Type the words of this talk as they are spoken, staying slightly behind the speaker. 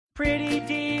Pretty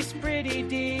Dees,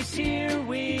 here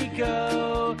we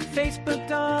go.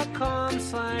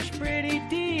 Facebook.com/Pretty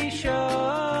Dees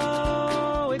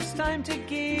Show. It's time to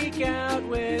geek out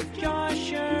with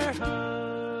Josh, your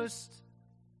host.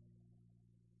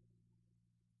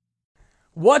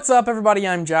 What's up, everybody?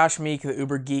 I'm Josh Meek, the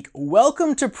Uber Geek.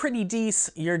 Welcome to Pretty Dees,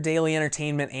 your daily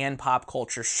entertainment and pop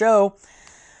culture show.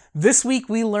 This week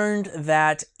we learned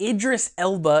that Idris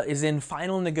Elba is in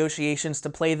final negotiations to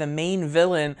play the main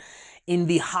villain in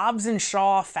the Hobbs &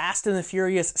 Shaw Fast and the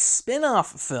Furious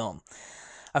spin-off film.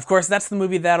 Of course, that's the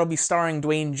movie that'll be starring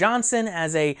Dwayne Johnson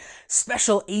as a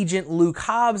special agent Luke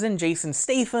Hobbs and Jason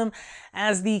Statham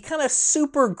as the kind of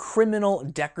super criminal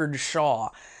Deckard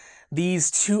Shaw.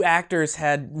 These two actors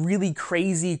had really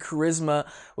crazy charisma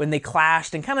when they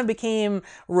clashed and kind of became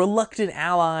reluctant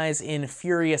allies in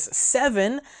Furious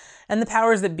 7, and the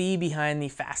powers that be behind the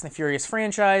Fast and the Furious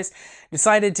franchise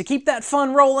decided to keep that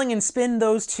fun rolling and spin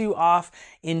those two off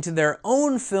into their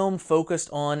own film focused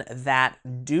on that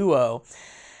duo.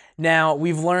 Now,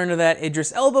 we've learned that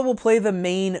Idris Elba will play the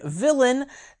main villain,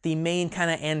 the main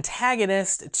kind of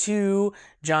antagonist to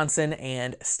Johnson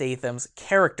and Statham's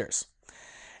characters.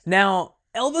 Now,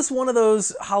 Elba's one of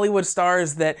those Hollywood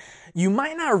stars that you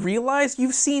might not realize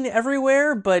you've seen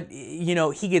everywhere, but, you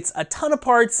know, he gets a ton of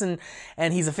parts and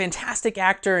he's a fantastic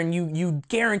actor, and you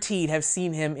guaranteed have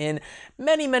seen him in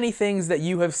many, many things that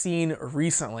you have seen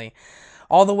recently.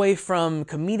 All the way from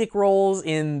comedic roles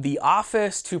in The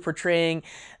Office to portraying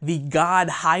the god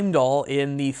Heimdall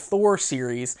in the Thor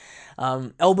series.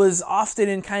 Elba's often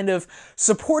in kind of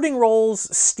supporting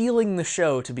roles, stealing the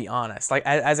show, to be honest. Like,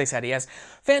 as I said, he has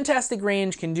fantastic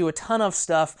range, can do a ton of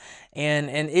stuff, and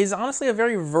is honestly a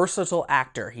very versatile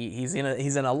actor. He's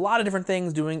in a lot of different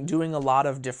things, doing a lot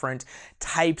of different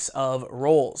types of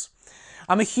roles.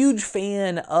 I'm a huge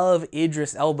fan of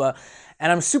Idris Elba,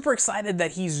 and I'm super excited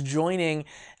that he's joining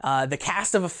the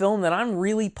cast of a film that I'm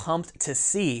really pumped to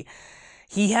see.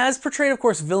 He has portrayed, of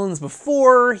course, villains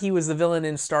before. He was the villain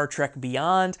in Star Trek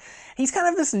Beyond. He's kind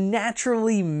of this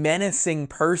naturally menacing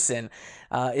person.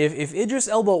 If Idris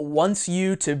Elba wants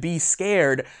you to be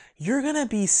scared, you're gonna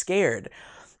be scared.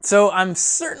 So I'm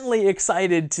certainly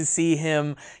excited to see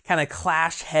him kind of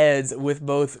clash heads with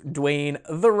both Dwayne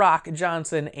 "The Rock"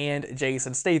 Johnson and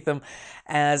Jason Statham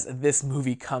as this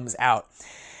movie comes out.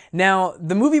 Now,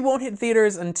 the movie won't hit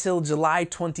theaters until July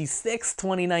 26th,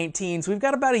 2019, so we've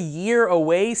got about a year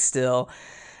away still.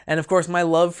 And of course, my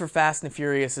love for Fast and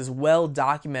Furious is well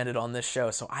documented on this show,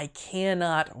 so I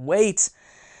cannot wait.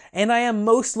 And I am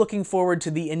most looking forward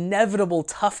to the inevitable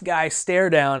tough guy stare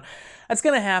down that's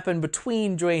going to happen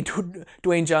between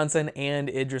Dwayne Johnson and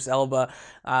Idris Elba.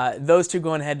 Those two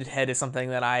going head to head is something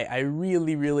that I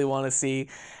really, really want to see,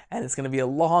 and it's going to be a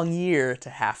long year to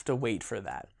have to wait for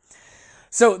that.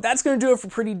 So that's going to do it for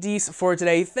Pretty Dees for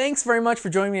today. Thanks very much for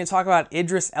joining me to talk about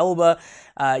Idris Elba,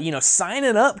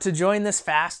 signing up to join this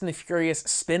Fast and the Furious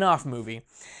spin-off movie.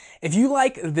 If you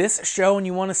like this show and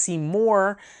you want to see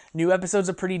more, new episodes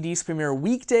of Pretty Dees premiere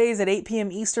weekdays at 8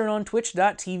 p.m. Eastern on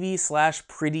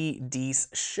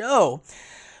twitch.tv/PrettyDeesShow.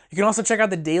 You can also check out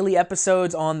the daily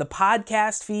episodes on the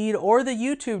podcast feed or the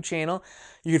YouTube channel.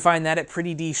 You can find that at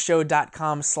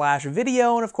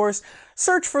prettydeeshow.com/video, and of course,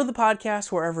 search for the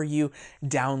podcast wherever you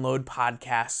download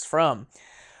podcasts from.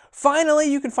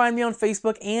 Finally, you can find me on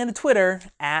Facebook and Twitter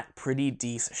at Pretty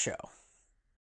Dees Show.